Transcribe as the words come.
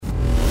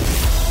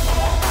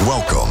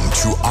Welcome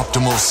to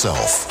Optimal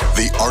Self,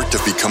 the art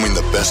of becoming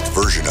the best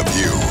version of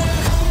you.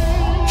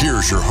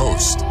 Here's your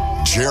host,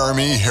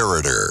 Jeremy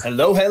Herriter.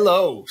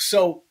 Hello.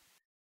 So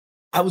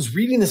I was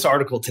reading this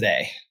article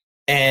today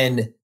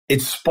and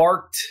it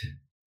sparked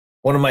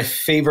one of my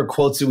favorite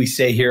quotes that we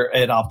say here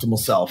at Optimal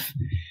Self,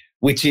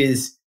 which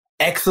is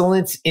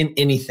excellence in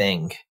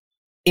anything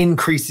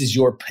increases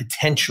your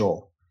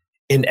potential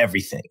in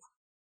everything.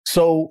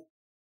 So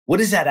what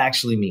does that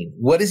actually mean?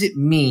 What does it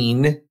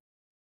mean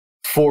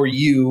for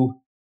you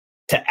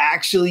to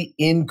actually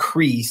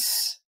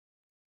increase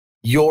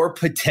your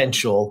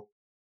potential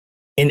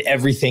in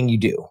everything you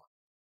do?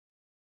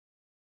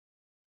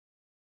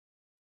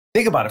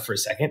 Think about it for a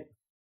second.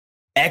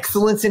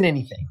 Excellence in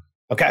anything,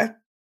 okay?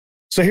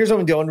 So here's what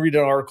I'm going to read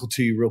an article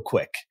to you real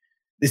quick.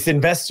 This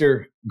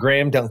investor,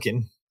 Graham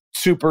Duncan,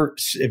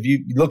 if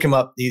you look him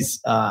up,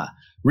 he's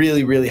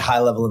really, really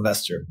high-level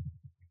investor.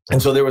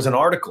 And so there was an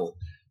article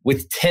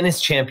with tennis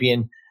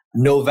champion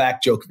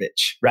Novak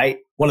Djokovic, right?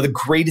 One of the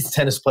greatest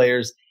tennis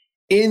players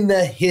in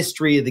the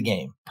history of the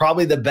game,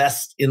 probably the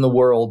best in the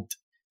world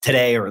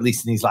today, or at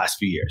least in these last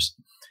few years.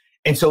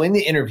 And so in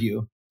the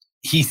interview,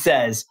 he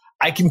says,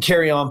 I can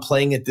carry on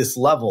playing at this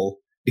level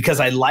because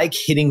I like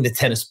hitting the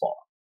tennis ball,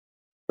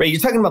 right?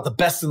 You're talking about the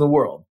best in the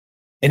world.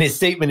 And his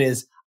statement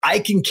is, I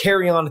can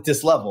carry on at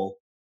this level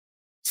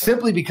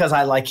simply because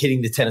I like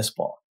hitting the tennis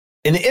ball.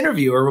 And the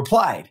interviewer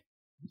replied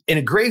in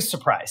a grave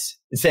surprise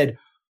and said,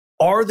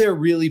 are there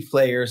really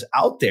players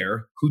out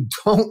there who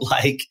don't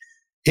like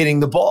hitting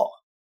the ball?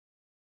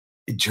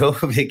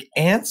 Djokovic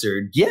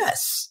answered,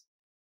 yes.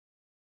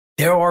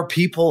 There are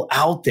people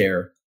out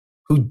there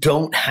who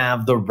don't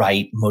have the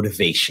right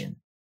motivation.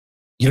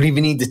 You don't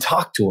even need to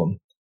talk to them.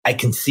 I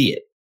can see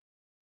it.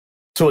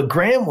 So what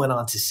Graham went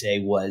on to say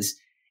was,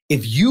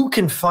 if you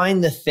can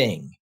find the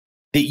thing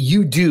that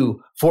you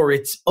do for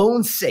its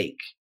own sake,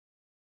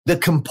 the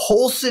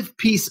compulsive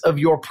piece of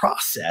your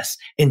process,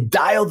 and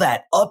dial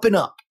that up and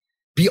up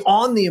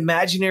beyond the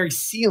imaginary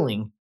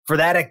ceiling for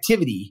that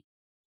activity,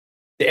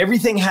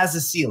 everything has a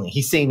ceiling.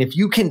 He's saying if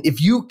you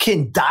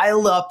can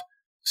dial up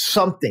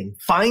something,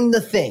 find the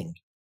thing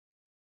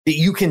that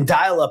you can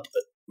dial up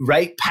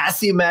right past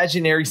the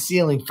imaginary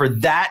ceiling for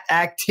that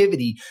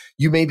activity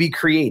you may be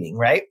creating,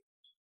 right?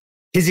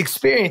 His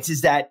experience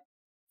is that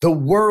the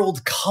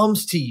world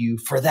comes to you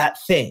for that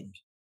thing,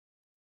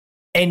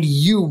 and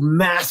you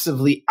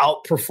massively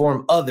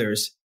outperform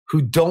others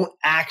who don't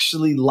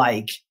actually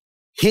like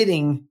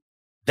hitting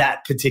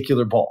that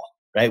particular ball,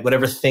 right?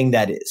 Whatever thing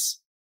that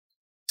is.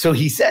 So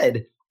he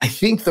said, I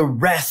think the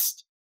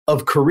rest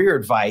of career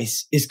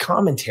advice is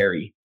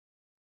commentary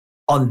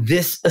on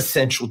this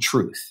essential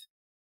truth.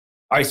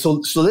 All right,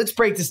 so let's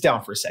break this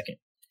down for a second.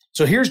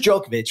 So here's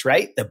Djokovic,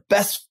 right? The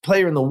best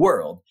player in the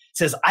world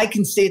says, I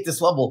can stay at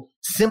this level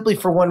simply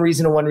for one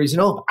reason and one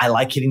reason only. I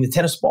like hitting the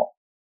tennis ball.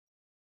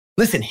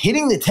 Listen,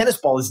 hitting the tennis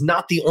ball is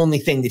not the only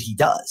thing that he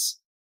does.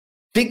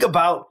 Think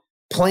about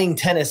playing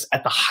tennis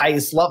at the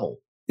highest level.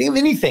 Think of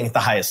anything at the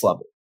highest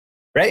level,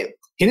 right?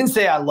 He didn't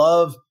say, I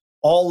love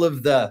all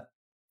of the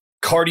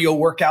cardio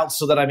workouts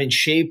so that I'm in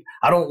shape.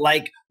 I don't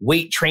like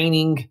weight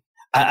training.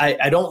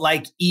 I don't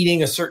like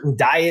eating a certain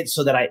diet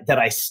so that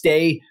I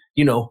stay,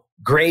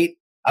 great.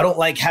 I don't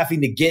like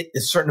having to get a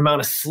certain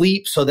amount of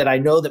sleep so that I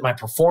know that my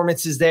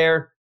performance is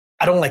there.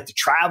 I don't like to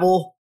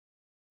travel.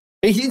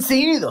 He didn't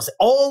say any of those.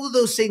 All of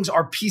those things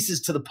are pieces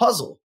to the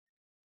puzzle.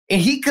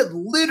 And he could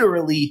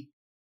literally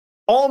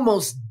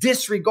almost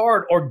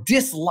disregard or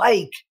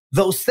dislike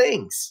those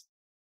things.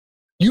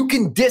 You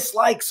can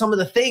dislike some of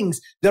the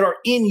things that are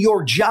in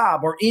your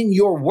job or in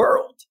your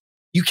world.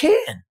 You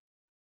can.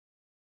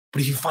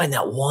 But if you find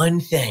that one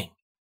thing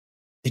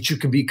that you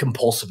can be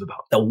compulsive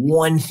about, the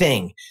one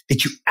thing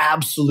that you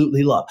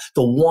absolutely love,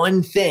 the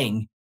one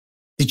thing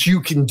that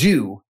you can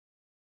do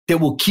that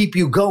will keep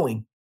you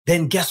going,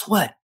 then guess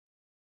what?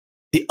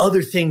 The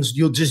other things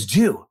you'll just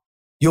do.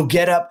 You'll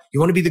get up. You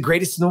want to be the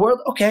greatest in the world?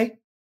 Okay.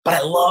 But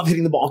I love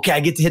hitting the ball. Okay, I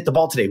get to hit the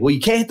ball today. Well, you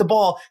can't hit the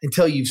ball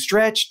until you've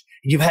stretched,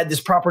 you've had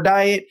this proper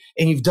diet,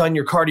 and you've done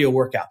your cardio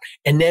workout.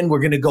 And then we're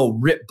going to go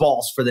rip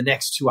balls for the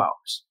next 2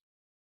 hours.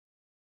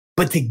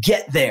 But to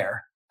get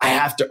there, I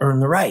have to earn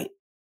the right.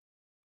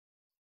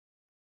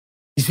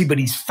 You see, but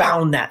he's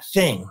found that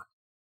thing.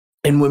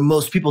 And when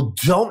most people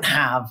don't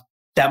have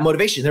that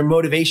motivation, their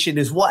motivation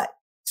is what?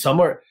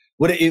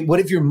 What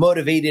if you're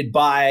motivated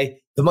by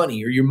the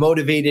money, or you're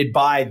motivated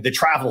by the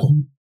travel?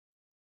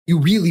 You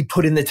really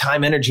put in the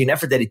time, energy, and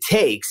effort that it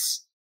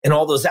takes in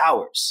all those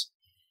hours.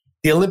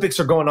 The Olympics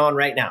are going on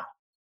right now.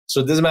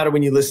 So it doesn't matter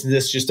when you listen to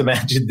this, just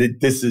imagine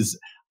that this is,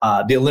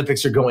 the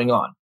Olympics are going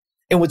on.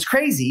 And what's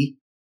crazy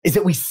is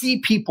that we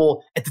see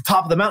people at the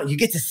top of the mountain. You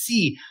get to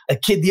see a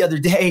kid the other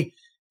day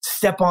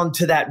step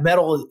onto that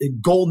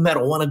gold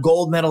medal, won a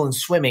gold medal in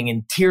swimming,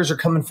 and tears are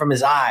coming from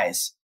his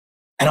eyes.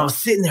 And I was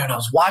sitting there and I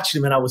was watching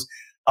him, and I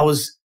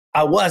was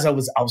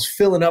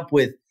filling up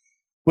with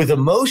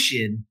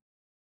emotion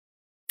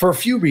for a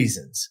few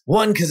reasons.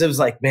 One, because it was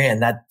like,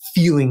 man, that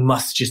feeling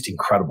must just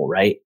incredible,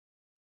 right?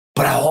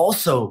 But I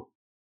also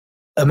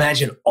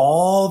Imagine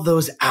all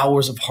those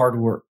hours of hard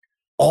work,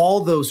 all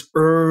those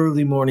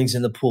early mornings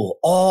in the pool,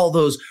 all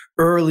those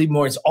early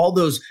mornings, all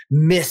those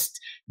missed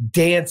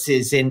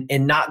dances and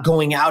not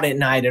going out at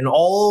night and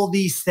all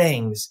these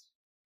things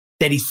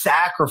that he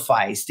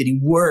sacrificed, that he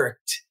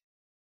worked,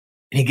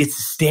 and he gets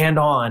to stand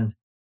on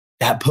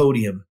that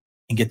podium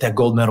and get that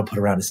gold medal put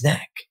around his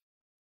neck.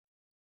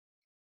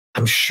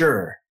 I'm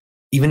sure,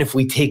 even if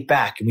we take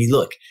back and we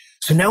look,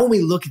 so now when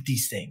we look at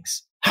these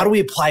things, how do we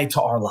apply it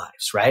to our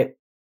lives, right?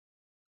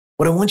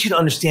 What I want you to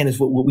understand is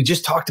what we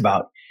just talked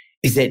about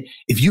is that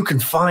if you can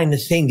find the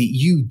thing that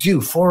you do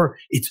for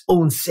its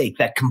own sake,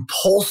 that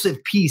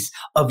compulsive piece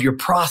of your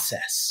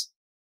process,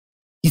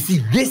 you see,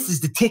 this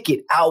is the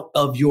ticket out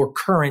of your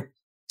current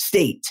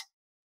state.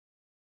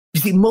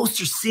 You see,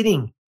 most are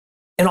sitting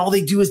and all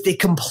they do is they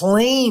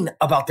complain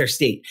about their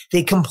state.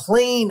 They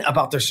complain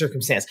about their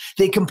circumstance.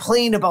 They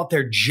complain about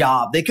their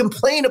job. They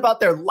complain about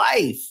their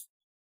life.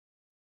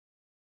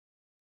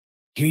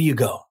 Here you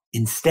go.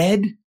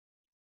 Instead,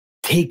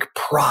 take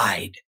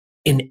pride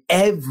in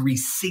every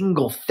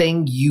single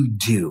thing you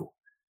do,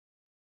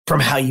 from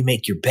how you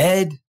make your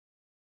bed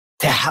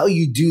to how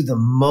you do the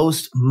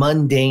most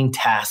mundane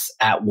tasks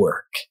at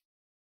work.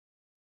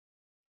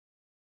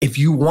 If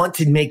you want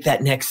to make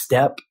that next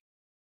step,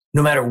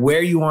 no matter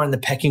where you are in the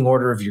pecking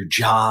order of your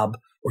job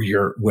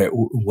or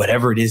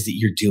whatever it is that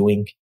you're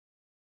doing,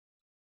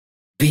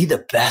 be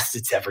the best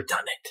that's ever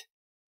done it.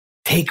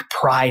 Take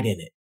pride in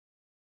it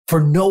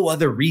for no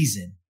other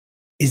reason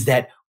is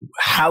that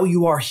how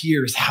you are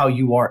here is how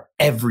you are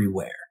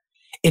everywhere.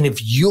 And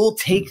if you'll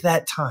take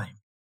that time,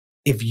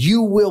 if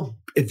you will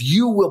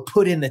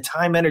put in the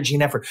time, energy,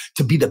 and effort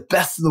to be the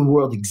best in the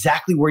world,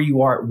 exactly where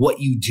you are at what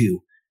you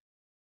do,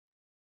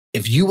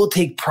 if you will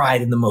take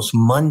pride in the most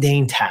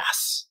mundane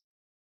tasks,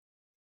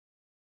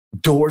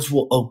 doors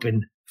will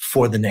open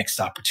for the next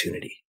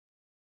opportunity.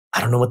 I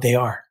don't know what they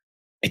are.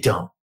 I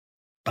don't.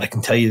 But I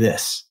can tell you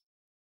this.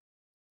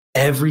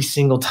 Every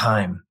single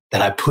time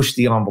that I pushed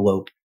the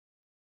envelope,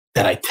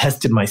 that I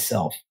tested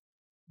myself,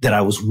 that I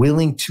was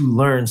willing to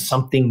learn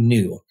something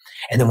new.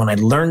 And then when I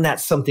learned that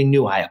something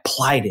new, I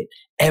applied it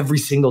every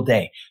single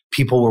day.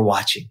 People were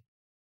watching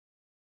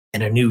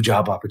and a new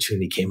job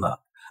opportunity came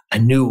up. A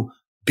new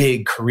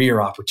big career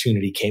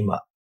opportunity came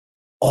up.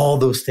 All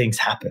those things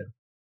happen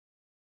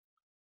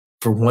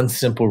for one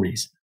simple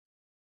reason.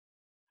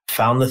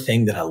 Found the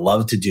thing that I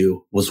love to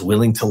do, was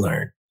willing to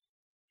learn.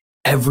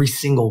 Every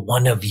single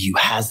one of you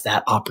has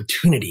that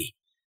opportunity.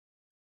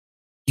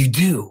 You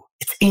do.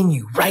 It's in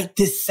you right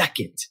this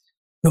second.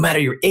 No matter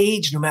your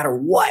age, no matter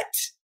what,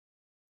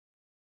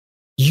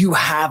 you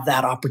have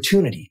that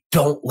opportunity.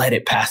 Don't let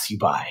it pass you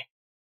by.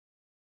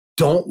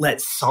 Don't let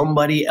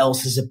somebody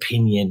else's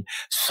opinion,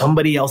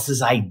 somebody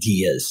else's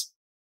ideas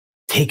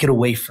take it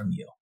away from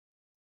you.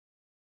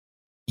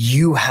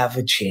 You have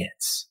a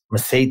chance. I'm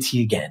going to say it to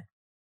you again.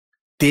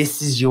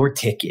 This is your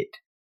ticket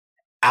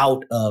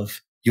out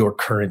of your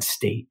current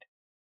state.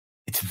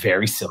 It's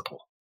very simple.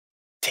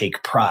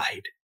 Take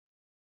pride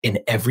in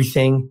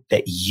everything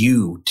that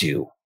you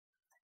do,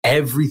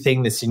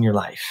 everything that's in your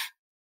life.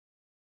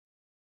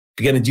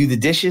 If you're going to do the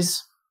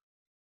dishes,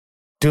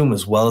 do them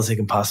as well as they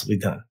can possibly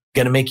be done.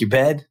 Going to make your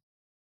bed,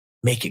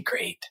 make it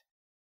great.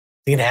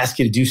 They're going to ask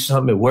you to do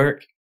something at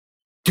work,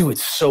 do it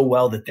so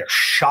well that they're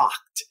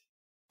shocked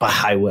by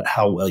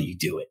how well you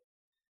do it.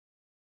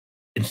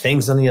 And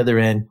things on the other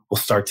end will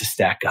start to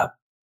stack up.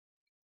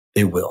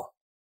 They will.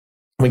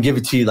 I'm going to give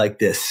it to you like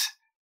this.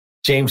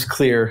 James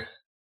Clear,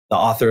 the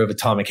author of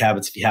Atomic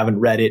Habits. If you haven't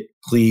read it,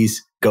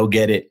 please go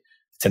get it.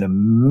 It's an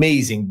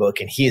amazing book,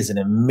 and he is an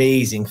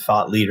amazing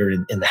thought leader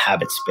in the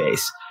habit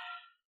space.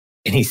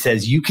 And he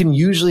says, you can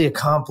usually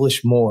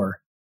accomplish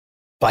more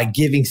by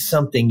giving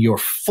something your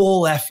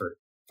full effort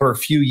for a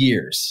few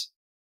years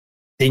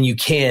than you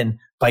can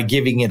by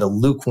giving it a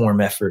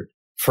lukewarm effort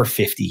for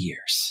 50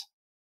 years.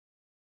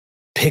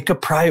 Pick a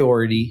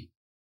priority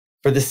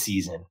for the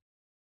season.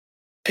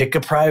 Pick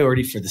a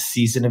priority for the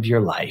season of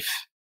your life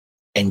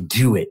and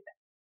do it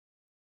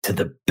to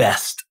the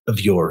best of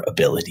your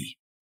ability.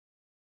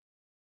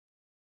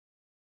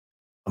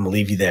 I'm going to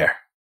leave you there.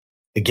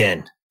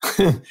 Again,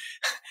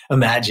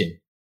 imagine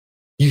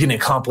you can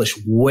accomplish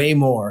way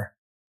more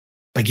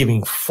by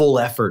giving full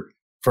effort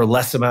for a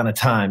less amount of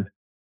time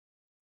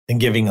than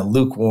giving a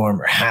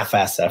lukewarm or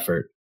half-ass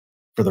effort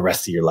for the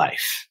rest of your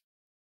life.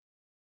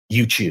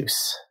 You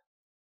choose.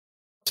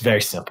 It's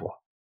very simple.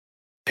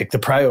 Pick the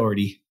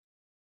priority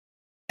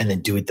and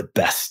then do it the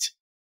best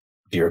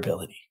of your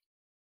ability.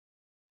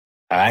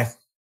 All right?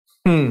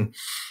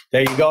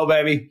 There you go,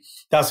 baby.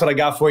 That's what I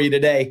got for you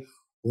today.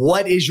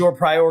 What is your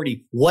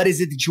priority? What is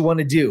it that you want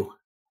to do?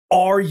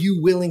 Are you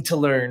willing to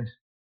learn?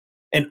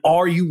 And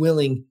are you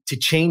willing to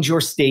change your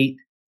state,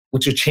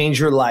 which will change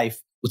your life,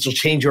 which will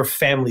change your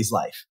family's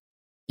life?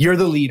 You're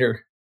the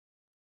leader.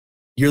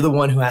 You're the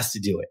one who has to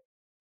do it.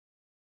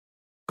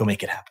 Go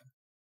make it happen.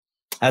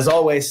 As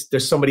always,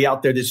 there's somebody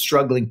out there that's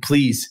struggling.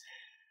 Please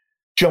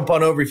jump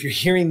on over. If you're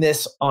hearing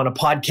this on a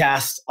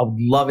podcast, I would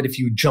love it if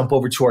you would jump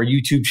over to our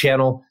YouTube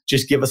channel.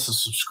 Just give us a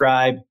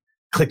subscribe.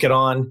 click it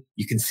on.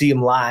 You can see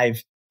them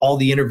live. All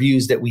the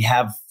interviews that we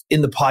have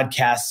in the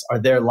podcast are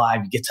there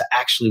live. You get to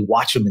actually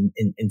watch them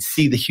and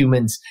see the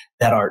humans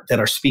that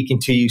are speaking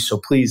to you. So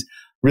please,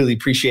 really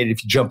appreciate it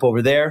if you jump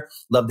over there.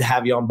 Love to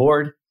have you on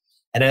board.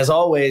 And as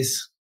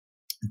always,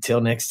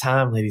 until next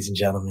time, ladies and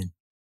gentlemen,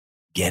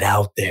 get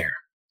out there.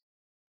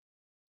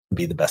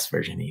 Be the best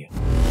version of you.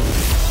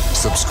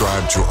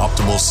 Subscribe to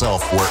Optimal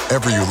Self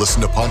wherever you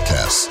listen to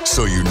podcasts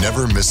so you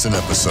never miss an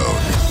episode.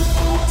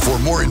 For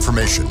more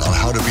information on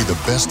how to be the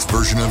best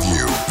version of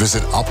you,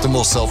 visit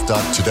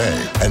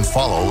optimalself.today and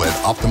follow at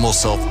Optimal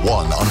Self 1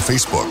 on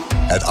Facebook,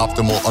 at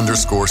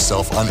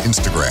Optimal_Self on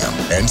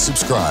Instagram, and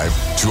subscribe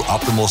to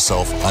Optimal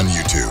Self on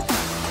YouTube.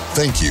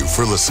 Thank you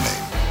for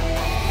listening.